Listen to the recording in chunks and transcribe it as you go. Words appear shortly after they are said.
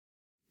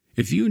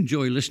If you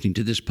enjoy listening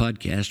to this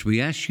podcast, we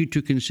ask you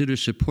to consider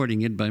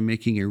supporting it by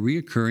making a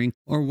recurring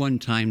or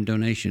one-time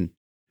donation.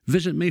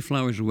 Visit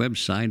Mayflower's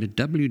website at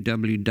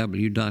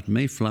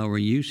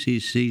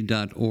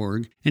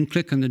www.mayflowerucc.org and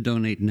click on the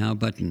Donate Now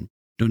button.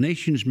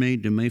 Donations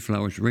made to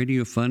Mayflower's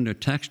Radio Fund are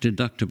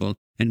tax-deductible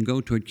and go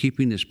toward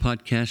keeping this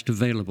podcast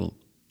available.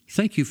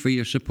 Thank you for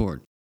your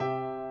support.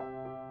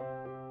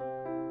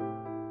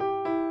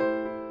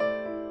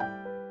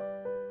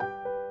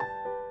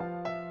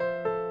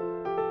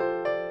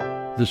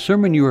 The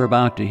sermon you are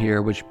about to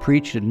hear was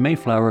preached at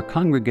Mayflower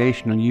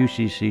Congregational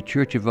UCC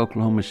Church of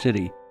Oklahoma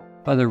City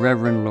by the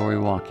Reverend Lori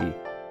Walke,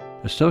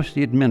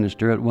 Associate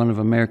Minister at one of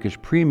America's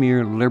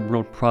premier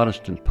liberal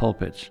Protestant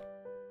pulpits.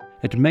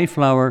 At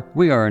Mayflower,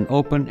 we are an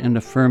open and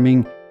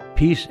affirming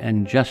peace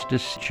and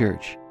justice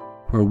church,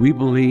 where we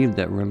believe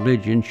that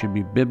religion should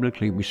be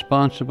biblically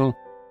responsible,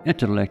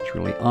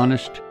 intellectually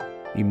honest,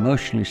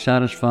 emotionally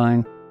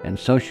satisfying, and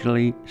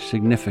socially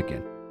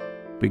significant.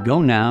 We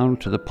go now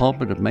to the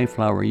pulpit of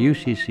Mayflower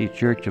UCC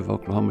Church of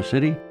Oklahoma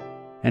City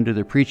and to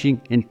the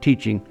preaching and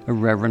teaching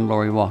of Reverend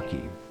Lori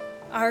Walke.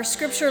 Our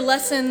scripture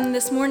lesson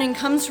this morning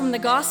comes from the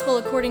Gospel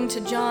according to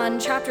John,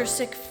 chapter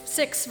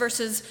 6,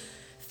 verses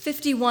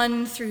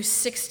 51 through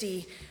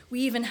 60.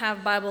 We even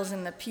have Bibles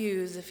in the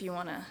pews if you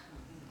want to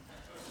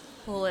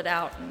pull it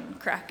out and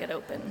crack it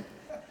open.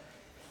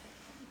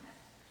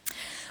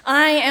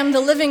 I am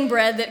the living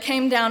bread that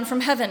came down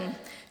from heaven.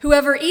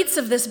 Whoever eats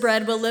of this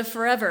bread will live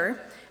forever.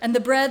 And the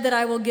bread that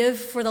I will give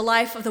for the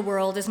life of the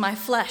world is my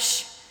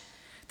flesh.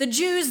 The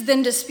Jews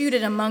then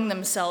disputed among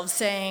themselves,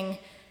 saying,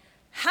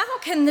 "How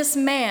can this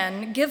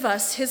man give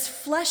us his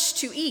flesh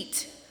to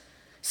eat?"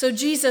 So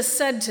Jesus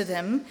said to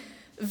them,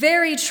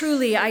 "Very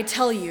truly I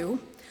tell you,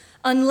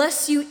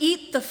 unless you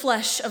eat the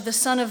flesh of the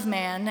Son of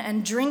Man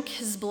and drink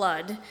his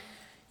blood,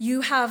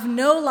 you have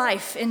no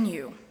life in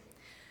you.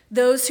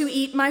 Those who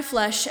eat my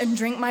flesh and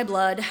drink my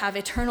blood have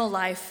eternal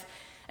life,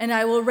 and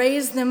I will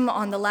raise them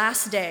on the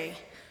last day.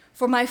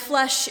 For my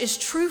flesh is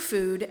true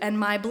food, and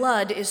my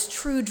blood is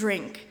true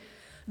drink.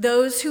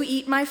 Those who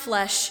eat my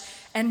flesh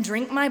and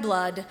drink my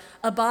blood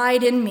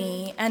abide in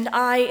me, and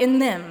I in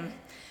them.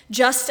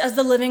 Just as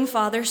the living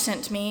Father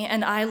sent me,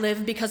 and I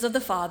live because of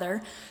the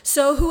Father,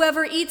 so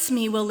whoever eats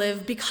me will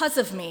live because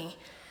of me.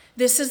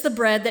 This is the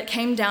bread that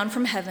came down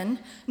from heaven,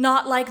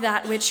 not like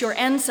that which your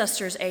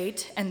ancestors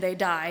ate, and they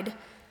died.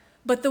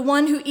 But the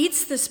one who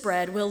eats this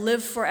bread will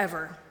live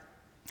forever."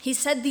 He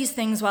said these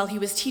things while he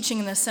was teaching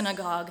in the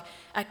synagogue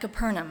at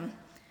Capernaum.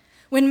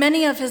 When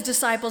many of his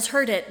disciples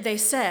heard it, they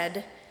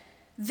said,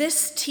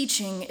 "This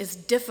teaching is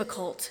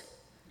difficult.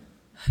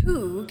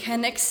 Who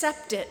can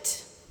accept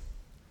it?"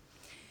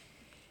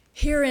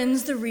 Here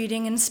ends the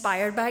reading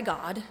inspired by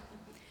God.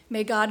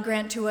 May God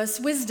grant to us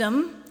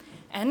wisdom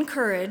and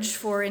courage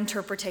for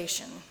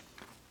interpretation.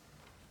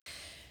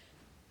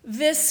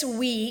 This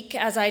week,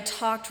 as I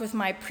talked with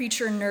my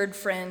preacher nerd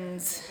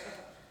friends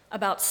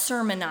about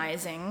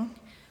sermonizing,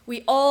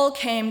 we all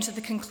came to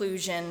the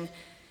conclusion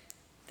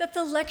that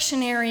the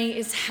lectionary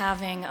is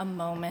having a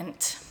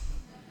moment.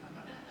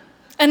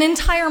 An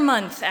entire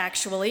month,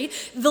 actually.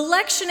 The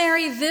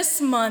lectionary this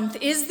month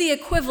is the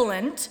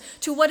equivalent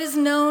to what is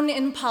known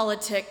in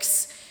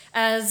politics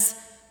as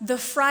the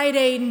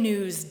Friday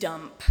news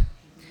dump,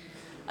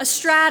 a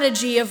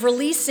strategy of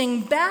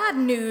releasing bad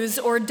news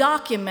or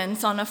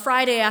documents on a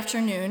Friday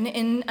afternoon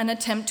in an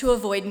attempt to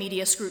avoid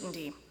media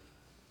scrutiny.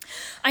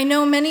 I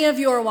know many of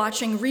you are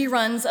watching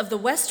reruns of The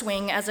West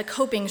Wing as a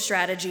coping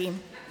strategy.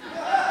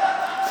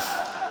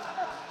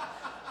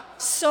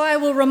 So I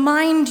will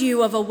remind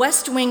you of a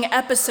West Wing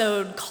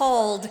episode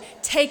called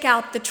Take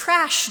Out the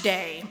Trash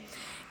Day,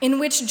 in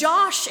which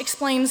Josh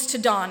explains to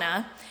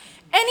Donna,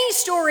 "Any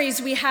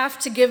stories we have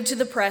to give to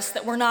the press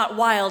that we're not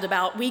wild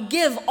about, we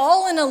give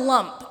all in a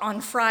lump on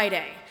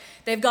Friday.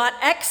 They've got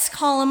X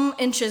column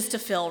inches to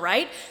fill,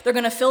 right? They're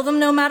going to fill them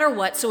no matter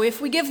what. So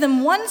if we give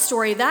them one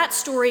story, that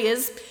story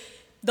is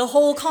the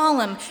whole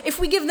column. If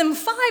we give them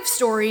 5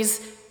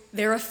 stories,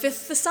 they're a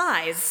fifth the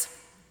size."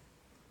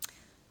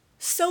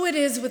 So it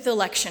is with the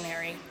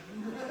lectionary.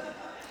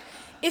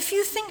 If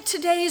you think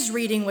today's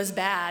reading was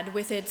bad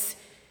with its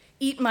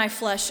 "eat my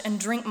flesh and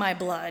drink my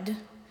blood,"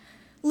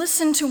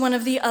 listen to one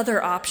of the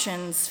other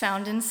options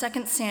found in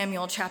 2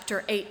 Samuel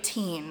chapter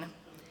 18.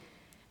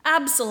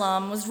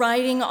 Absalom was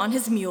riding on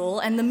his mule,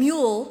 and the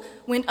mule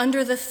went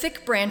under the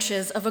thick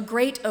branches of a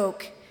great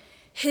oak.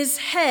 His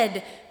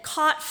head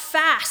caught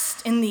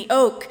fast in the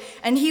oak,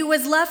 and he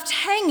was left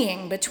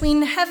hanging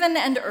between heaven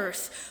and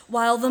earth,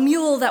 while the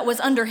mule that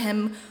was under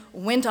him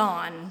went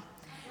on.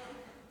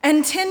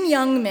 And 10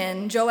 young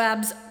men,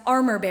 Joab's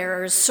armor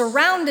bearers,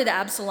 surrounded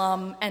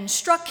Absalom and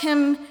struck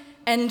him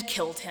and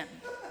killed him.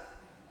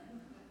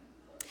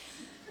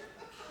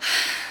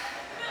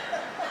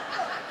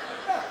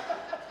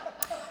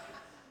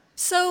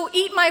 So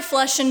eat my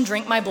flesh and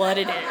drink my blood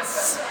it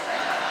is.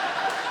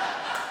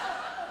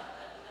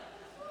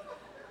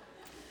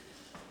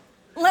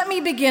 Let me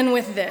begin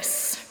with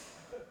this.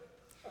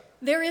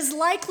 There is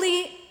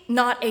likely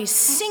not a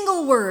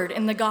single word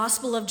in the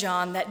Gospel of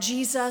John that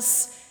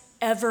Jesus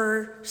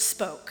ever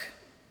spoke.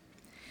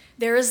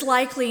 There is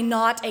likely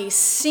not a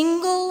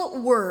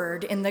single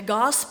word in the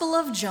Gospel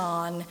of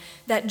John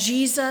that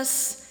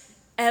Jesus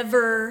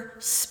ever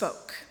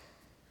spoke.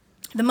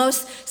 The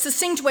most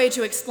succinct way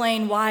to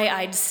explain why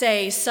I'd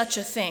say such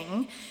a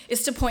thing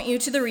is to point you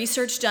to the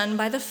research done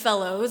by the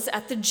fellows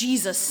at the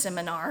Jesus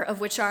Seminar,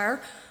 of which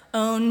our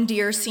own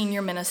dear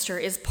senior minister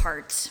is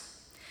part.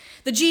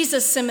 The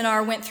Jesus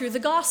Seminar went through the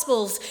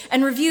Gospels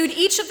and reviewed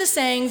each of the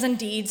sayings and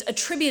deeds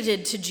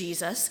attributed to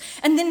Jesus,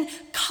 and then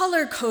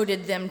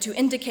color-coded them to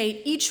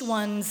indicate each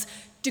one's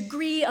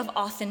degree of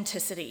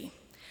authenticity.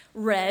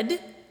 Red,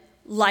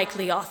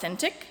 likely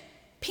authentic.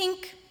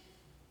 Pink,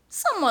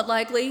 somewhat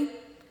likely.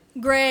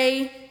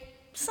 Gray,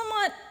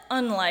 somewhat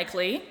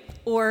unlikely.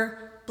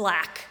 Or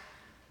black,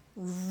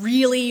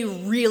 really,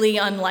 really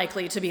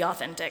unlikely to be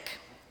authentic.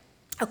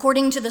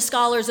 According to the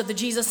scholars of the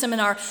Jesus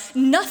Seminar,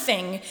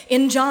 nothing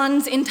in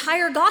John's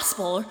entire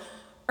gospel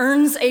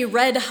earns a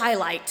red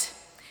highlight.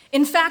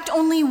 In fact,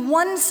 only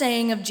one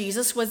saying of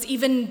Jesus was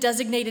even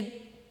designated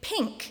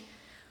pink.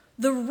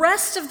 The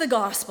rest of the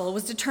gospel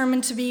was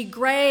determined to be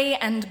gray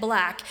and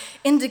black,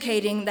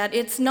 indicating that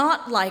it's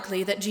not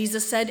likely that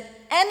Jesus said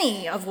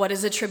any of what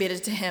is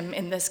attributed to him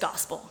in this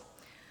gospel.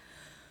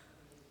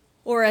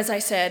 Or, as I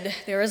said,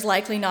 there is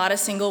likely not a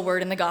single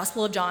word in the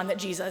Gospel of John that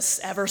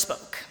Jesus ever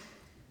spoke.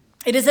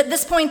 It is at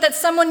this point that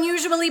someone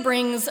usually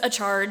brings a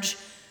charge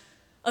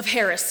of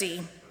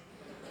heresy.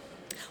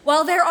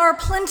 While there are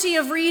plenty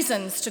of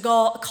reasons to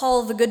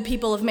call the good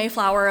people of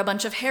Mayflower a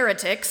bunch of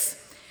heretics,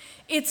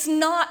 it's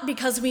not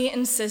because we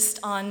insist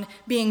on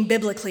being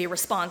biblically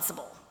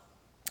responsible.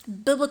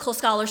 Biblical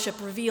scholarship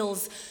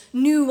reveals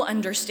new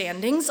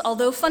understandings,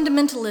 although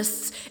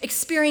fundamentalists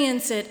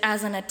experience it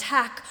as an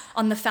attack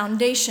on the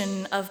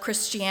foundation of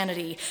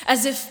Christianity,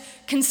 as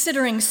if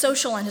considering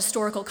social and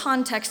historical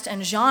context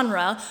and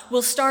genre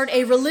will start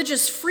a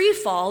religious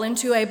freefall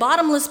into a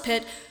bottomless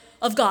pit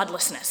of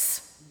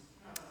godlessness.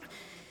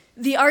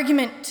 The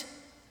argument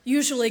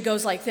usually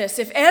goes like this: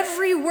 if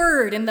every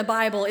word in the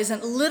Bible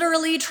isn't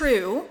literally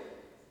true,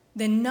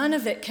 then none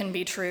of it can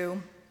be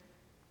true.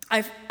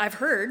 I've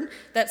heard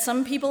that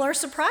some people are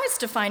surprised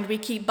to find we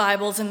keep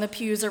Bibles in the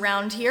pews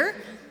around here,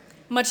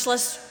 much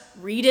less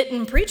read it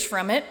and preach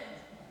from it.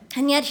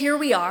 And yet here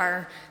we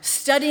are,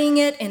 studying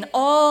it in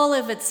all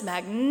of its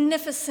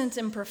magnificent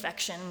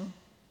imperfection.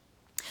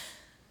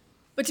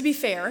 But to be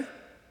fair,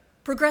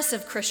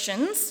 progressive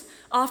Christians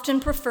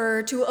often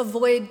prefer to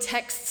avoid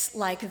texts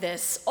like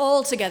this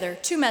altogether,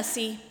 too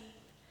messy.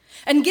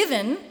 And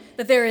given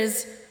that there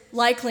is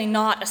likely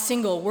not a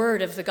single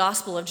word of the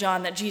Gospel of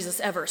John that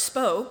Jesus ever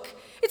spoke,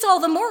 it's all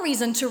the more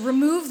reason to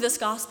remove this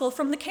gospel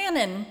from the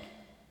canon.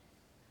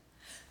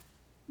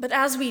 But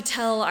as we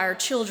tell our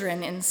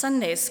children in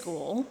Sunday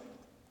school,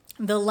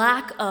 the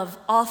lack of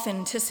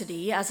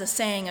authenticity as a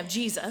saying of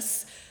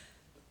Jesus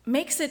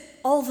makes it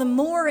all the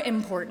more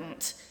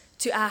important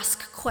to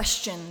ask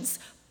questions,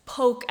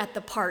 poke at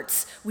the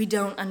parts we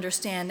don't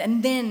understand,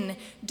 and then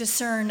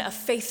discern a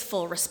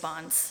faithful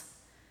response.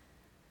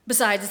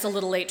 Besides, it's a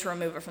little late to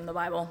remove it from the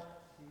Bible.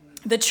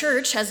 The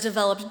church has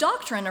developed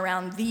doctrine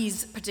around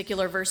these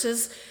particular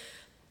verses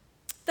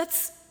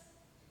that's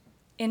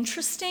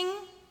interesting.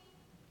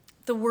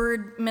 The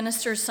word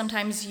ministers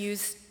sometimes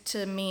used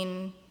to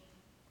mean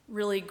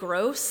really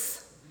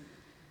gross.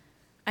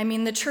 I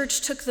mean, the church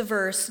took the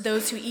verse,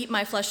 "Those who eat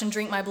my flesh and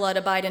drink my blood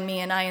abide in me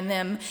and I in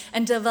them,"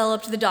 and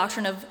developed the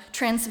doctrine of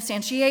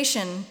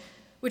transubstantiation,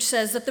 which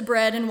says that the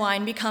bread and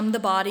wine become the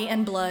body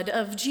and blood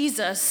of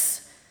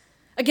Jesus.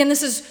 Again,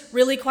 this is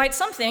really quite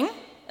something,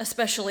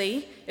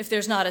 especially if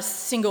there's not a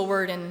single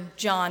word in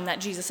John that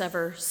Jesus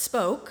ever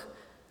spoke.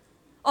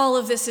 All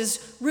of this is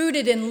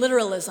rooted in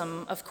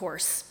literalism, of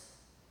course.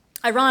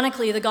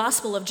 Ironically, the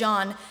Gospel of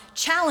John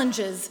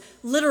challenges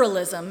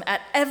literalism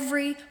at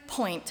every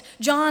point.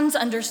 John's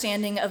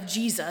understanding of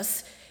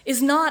Jesus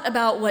is not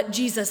about what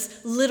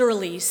Jesus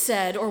literally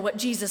said or what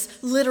Jesus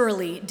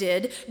literally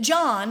did.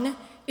 John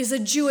is a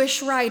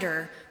Jewish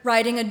writer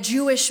writing a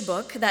Jewish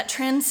book that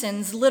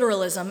transcends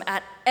literalism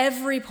at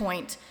every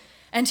point,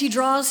 and he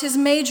draws his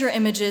major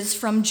images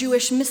from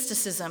Jewish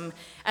mysticism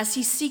as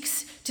he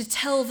seeks to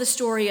tell the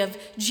story of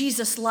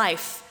Jesus'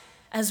 life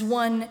as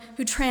one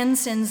who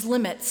transcends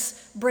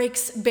limits,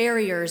 breaks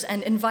barriers,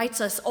 and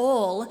invites us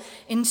all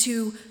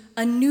into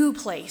a new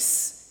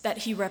place that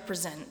he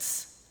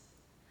represents.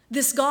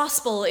 This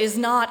gospel is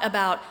not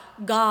about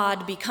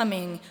God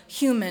becoming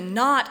human,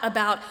 not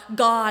about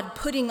God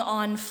putting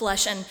on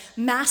flesh and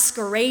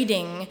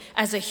masquerading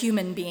as a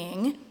human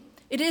being.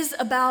 It is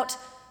about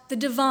the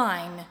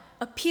divine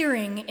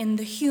appearing in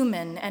the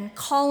human and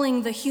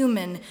calling the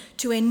human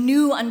to a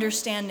new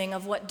understanding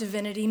of what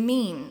divinity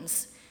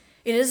means.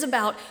 It is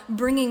about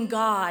bringing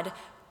God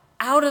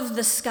out of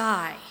the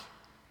sky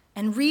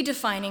and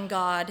redefining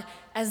God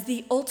as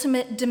the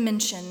ultimate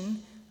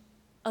dimension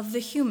of the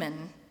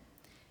human.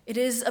 It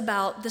is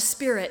about the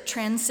Spirit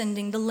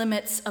transcending the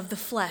limits of the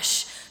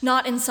flesh,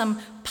 not in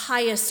some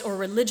pious or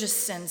religious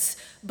sense,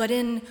 but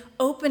in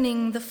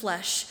opening the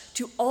flesh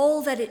to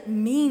all that it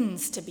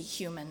means to be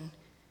human.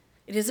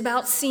 It is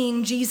about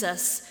seeing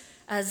Jesus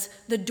as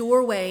the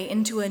doorway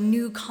into a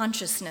new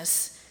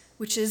consciousness,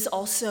 which is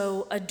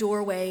also a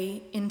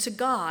doorway into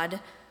God,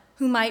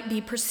 who might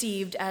be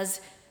perceived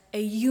as a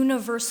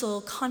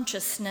universal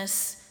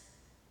consciousness,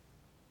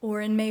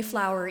 or in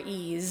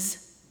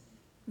Mayflowerese,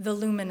 the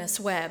luminous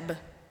web.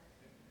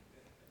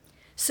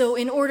 So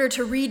in order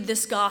to read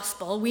this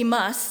gospel, we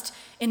must,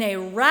 in a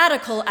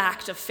radical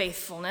act of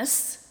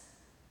faithfulness,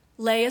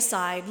 lay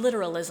aside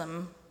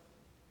literalism.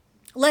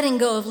 Letting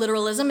go of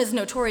literalism is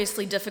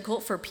notoriously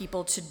difficult for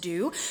people to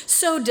do,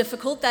 so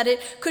difficult that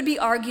it could be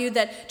argued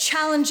that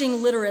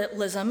challenging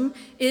literalism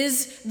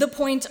is the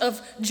point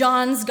of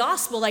John's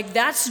gospel. Like,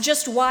 that's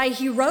just why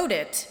he wrote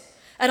it.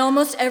 At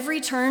almost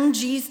every turn,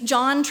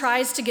 John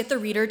tries to get the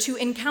reader to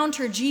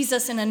encounter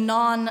Jesus in a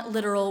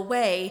non-literal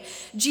way.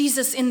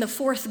 Jesus in the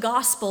fourth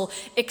gospel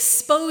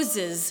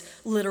exposes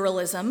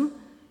literalism,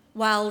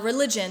 while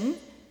religion,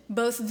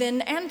 both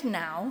then and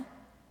now,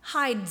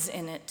 hides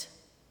in it.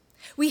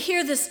 We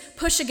hear this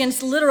push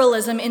against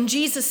literalism in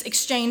Jesus'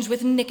 exchange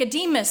with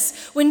Nicodemus,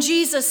 when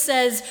Jesus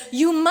says,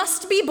 "You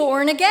must be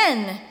born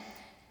again."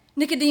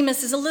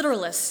 Nicodemus is a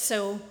literalist,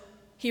 so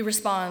he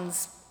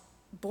responds,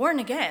 "Born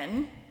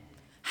again?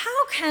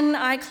 How can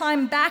I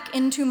climb back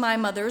into my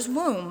mother's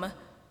womb?"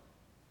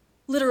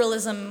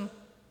 Literalism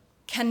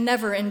can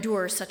never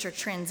endure such a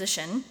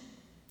transition,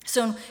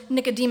 so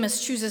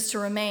Nicodemus chooses to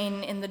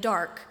remain in the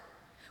dark.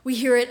 We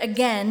hear it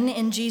again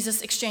in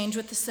Jesus' exchange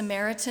with the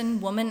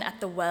Samaritan woman at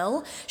the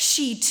well.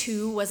 She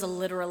too was a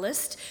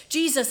literalist.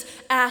 Jesus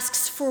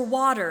asks for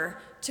water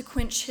to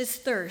quench his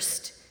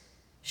thirst.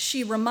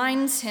 She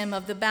reminds him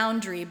of the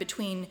boundary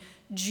between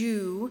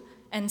Jew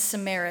and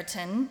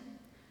Samaritan.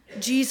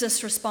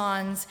 Jesus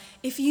responds,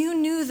 "If you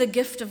knew the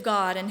gift of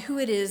God and who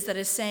it is that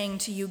is saying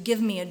to you, 'Give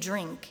me a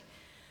drink,'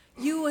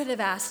 you would have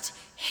asked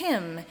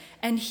him,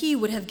 and he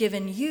would have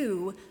given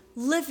you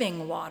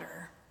living water."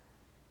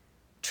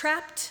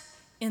 Trapped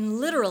in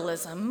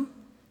literalism,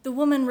 the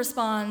woman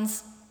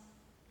responds,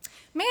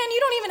 "Man, you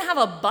don't even have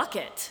a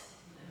bucket."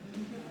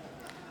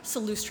 It's a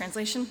loose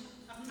translation.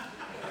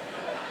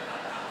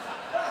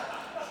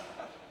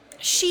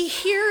 She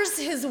hears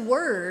his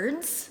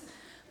words,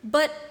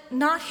 but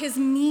not his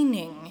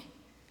meaning.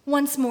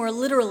 Once more,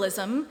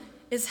 literalism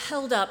is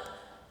held up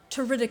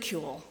to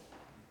ridicule.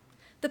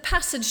 The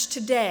passage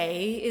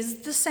today is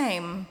the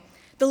same.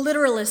 The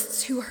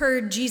literalists who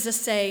heard Jesus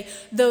say,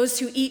 "Those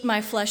who eat my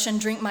flesh and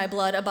drink my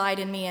blood abide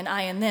in me and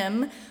I in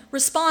them,"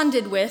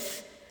 responded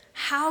with,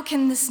 "How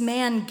can this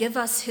man give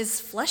us his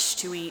flesh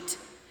to eat?"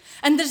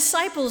 And the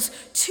disciples,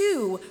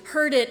 too,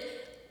 heard it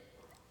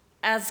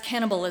as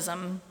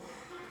cannibalism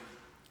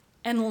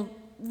and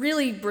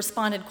really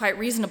responded quite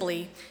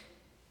reasonably.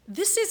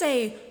 "This is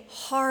a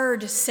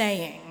hard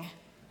saying.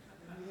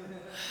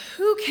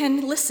 Who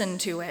can listen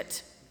to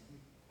it?"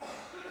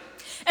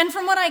 And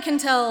from what I can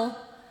tell,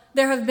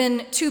 there have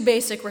been two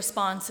basic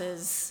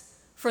responses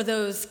for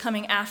those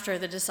coming after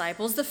the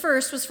disciples. The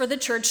first was for the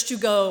church to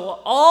go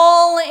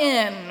all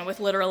in with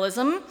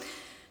literalism,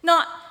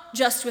 not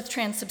just with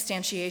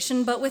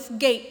transubstantiation, but with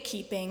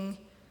gatekeeping,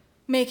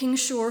 making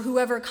sure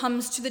whoever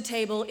comes to the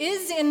table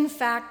is in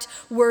fact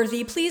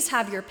worthy. Please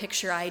have your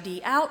picture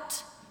ID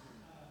out.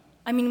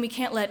 I mean, we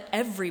can't let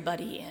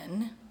everybody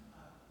in.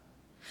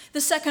 The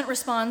second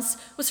response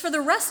was for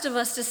the rest of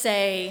us to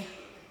say,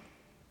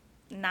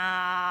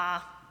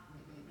 "Nah,"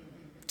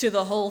 to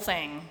the whole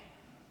thing,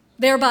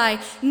 thereby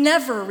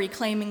never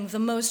reclaiming the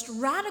most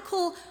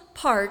radical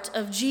part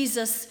of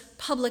Jesus'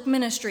 public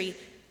ministry,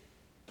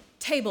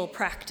 table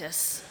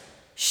practice,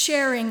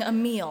 sharing a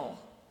meal,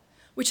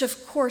 which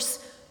of course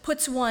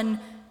puts one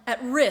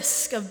at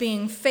risk of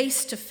being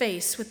face to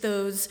face with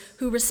those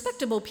who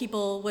respectable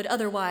people would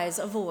otherwise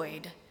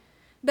avoid.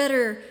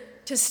 Better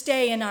to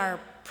stay in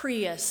our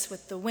Prius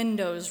with the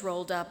windows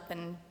rolled up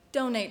and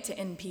donate to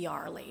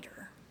NPR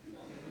later.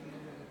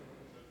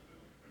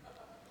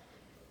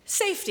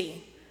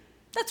 Safety.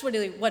 That's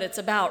really what it's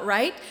about,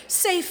 right?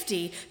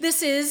 Safety.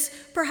 This is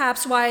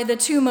perhaps why the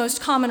two most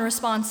common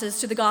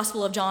responses to the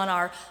Gospel of John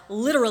are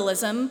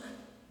literalism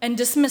and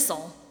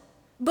dismissal.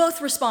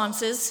 Both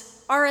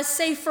responses are a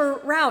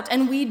safer route,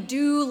 and we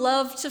do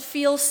love to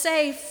feel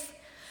safe.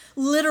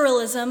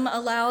 Literalism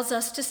allows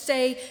us to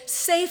stay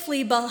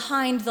safely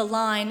behind the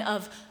line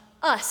of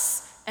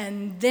us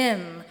and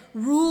them,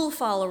 rule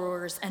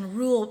followers and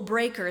rule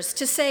breakers,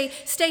 to stay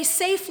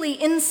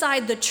safely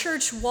inside the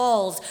church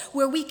walls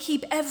where we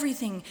keep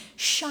everything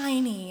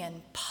shiny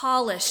and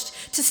polished,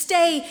 to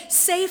stay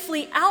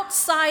safely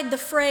outside the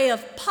fray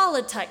of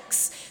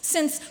politics,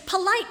 since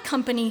polite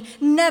company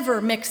never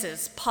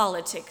mixes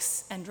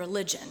politics and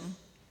religion.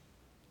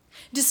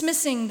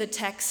 Dismissing the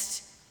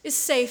text is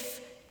safe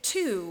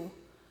too,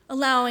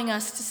 allowing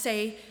us to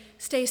stay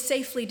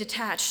safely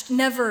detached,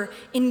 never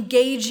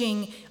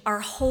engaging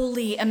our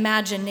holy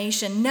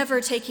imagination,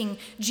 never taking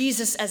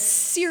Jesus as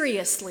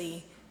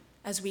seriously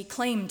as we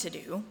claim to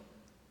do.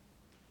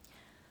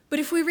 But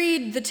if we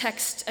read the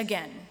text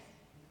again,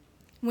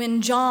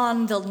 when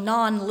John, the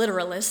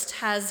non-literalist,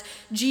 has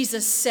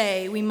Jesus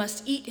say we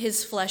must eat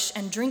his flesh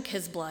and drink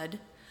his blood,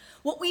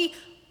 What we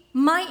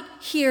might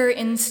hear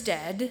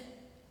instead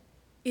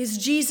is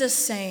Jesus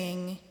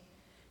saying,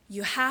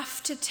 "You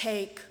have to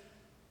take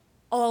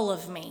all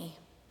of me."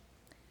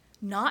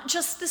 Not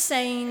just the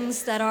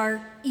sayings that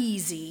are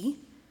easy,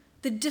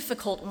 the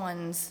difficult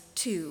ones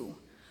too.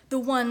 The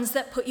ones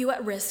that put you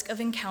at risk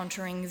of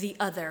encountering the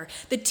other.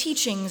 The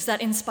teachings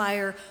that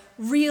inspire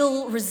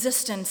real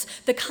resistance,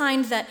 the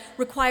kind that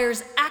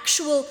requires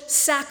actual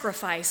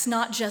sacrifice,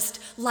 not just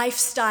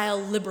lifestyle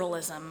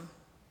liberalism.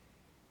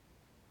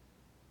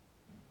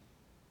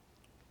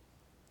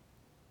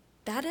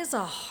 That is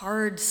a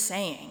hard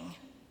saying.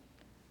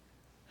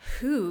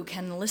 Who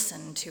can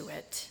listen to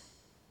it?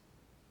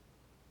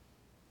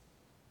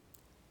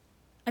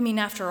 I mean,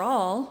 after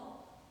all,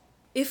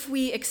 if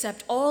we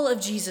accept all of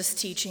Jesus'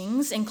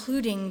 teachings,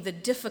 including the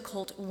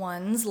difficult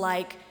ones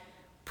like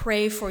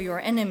pray for your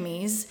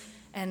enemies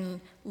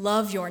and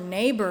love your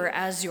neighbor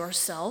as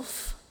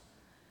yourself,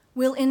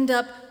 we'll end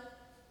up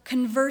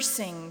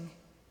conversing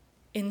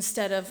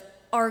instead of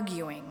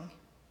arguing.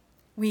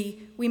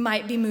 We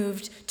might be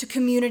moved to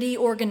community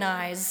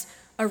organize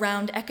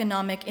around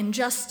economic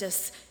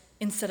injustice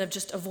instead of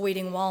just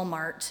avoiding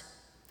Walmart.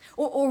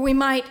 Or we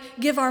might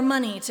give our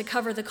money to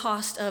cover the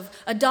cost of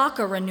a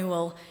DACA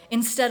renewal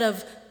instead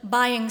of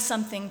buying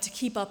something to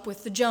keep up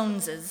with the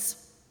Joneses.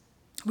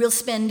 We'll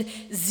spend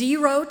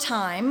zero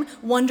time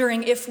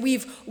wondering if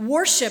we've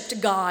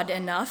worshiped God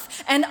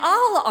enough, and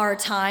all our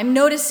time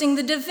noticing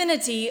the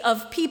divinity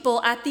of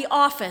people at the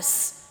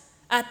office,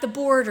 at the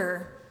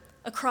border,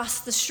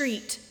 across the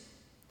street.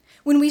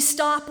 When we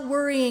stop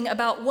worrying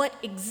about what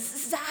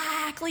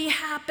exactly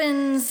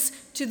happens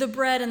to the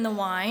bread and the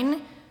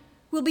wine,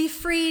 we'll be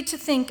free to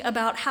think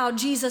about how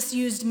Jesus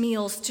used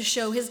meals to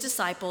show his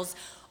disciples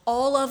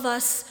all of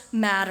us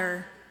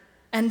matter,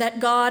 and that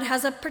God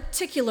has a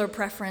particular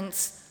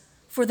preference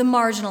for the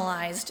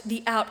marginalized,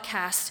 the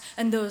outcast,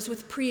 and those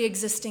with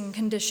pre-existing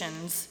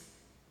conditions.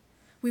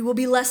 We will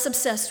be less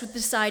obsessed with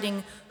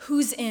deciding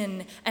who's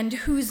in and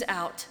who's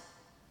out,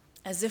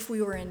 as if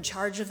we were in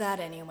charge of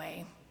that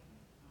anyway.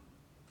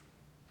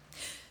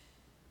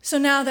 So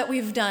now that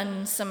we've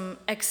done some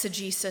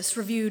exegesis,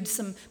 reviewed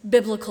some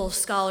biblical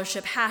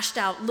scholarship, hashed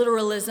out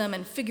literalism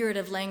and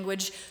figurative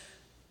language,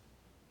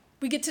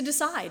 we get to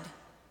decide.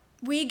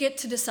 We get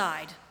to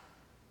decide.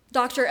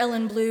 Dr.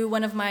 Ellen Blue,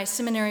 one of my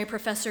seminary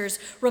professors,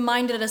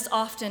 reminded us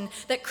often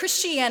that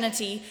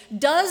Christianity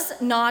does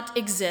not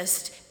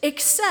exist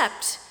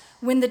except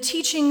when the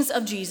teachings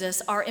of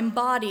Jesus are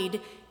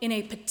embodied in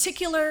a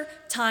particular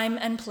time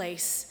and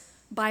place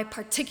by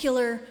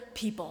particular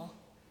people.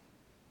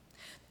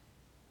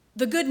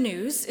 The good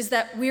news is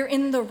that we're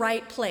in the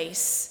right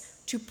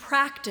place to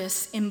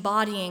practice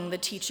embodying the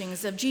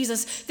teachings of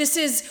Jesus. This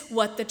is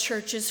what the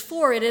church is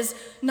for. It is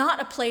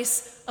not a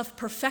place of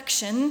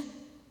perfection,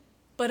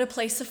 but a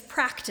place of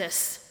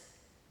practice.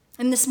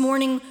 And this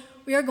morning,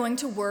 we are going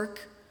to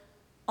work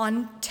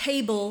on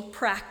table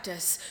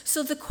practice.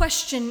 So the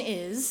question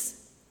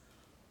is,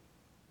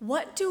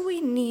 what do we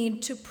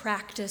need to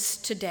practice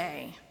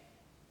today?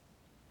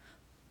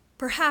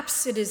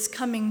 Perhaps it is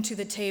coming to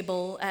the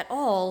table at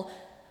all.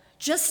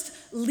 Just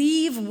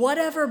leave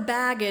whatever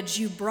baggage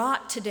you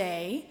brought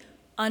today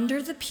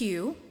under the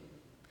pew,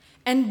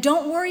 and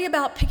don't worry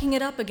about picking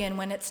it up again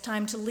when it's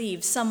time to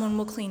leave. Someone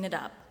will clean it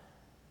up.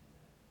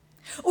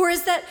 Or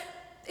is it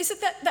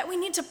that we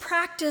need to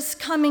practice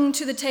coming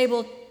to the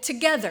table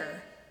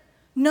together?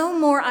 No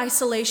more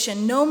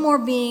isolation, no more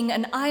being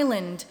an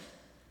island.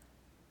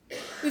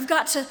 We've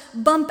got to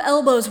bump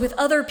elbows with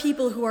other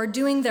people who are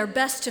doing their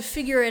best to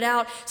figure it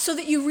out so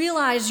that you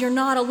realize you're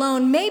not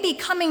alone. Maybe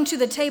coming to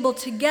the table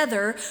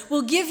together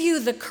will give you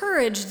the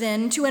courage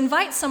then to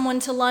invite someone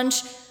to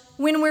lunch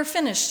when we're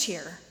finished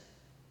here.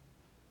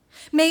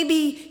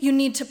 Maybe you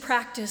need to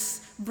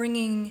practice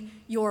bringing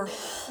your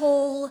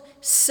whole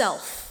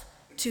self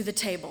to the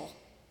table.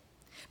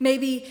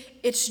 Maybe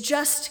it's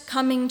just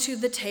coming to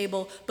the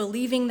table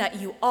believing that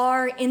you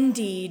are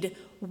indeed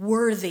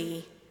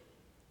worthy.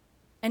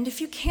 And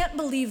if you can't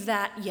believe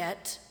that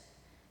yet,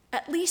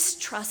 at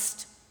least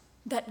trust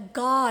that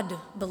God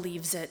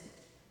believes it.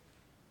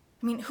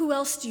 I mean, who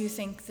else do you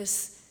think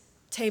this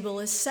table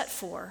is set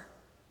for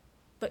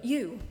but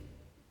you?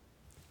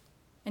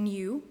 And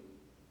you?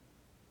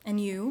 And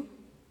you?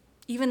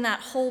 Even that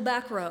whole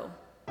back row.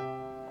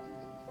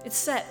 It's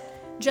set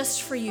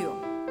just for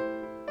you.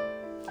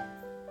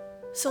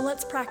 So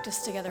let's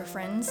practice together,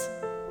 friends.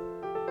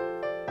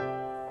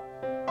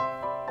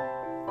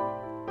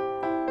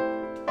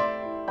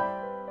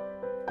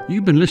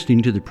 You've been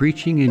listening to the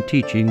preaching and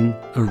teaching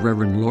of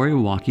Reverend Lori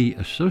Walke,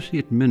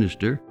 Associate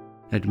Minister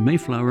at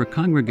Mayflower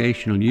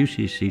Congregational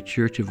UCC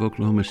Church of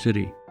Oklahoma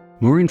City.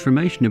 More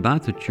information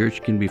about the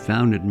church can be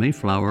found at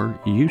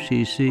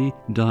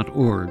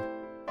mayflowerucc.org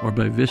or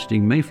by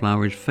visiting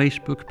Mayflower's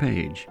Facebook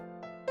page.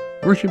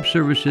 Worship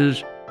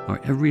services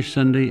are every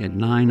Sunday at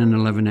 9 and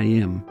 11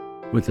 a.m.,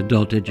 with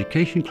adult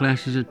education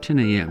classes at 10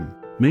 a.m.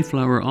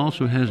 Mayflower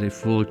also has a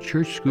full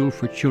church school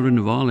for children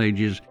of all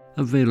ages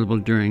available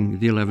during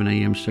the 11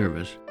 a.m.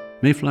 service.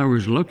 Mayflower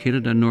is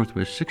located on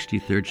Northwest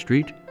 63rd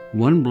Street,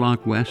 1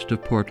 block west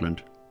of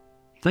Portland.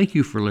 Thank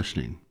you for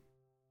listening.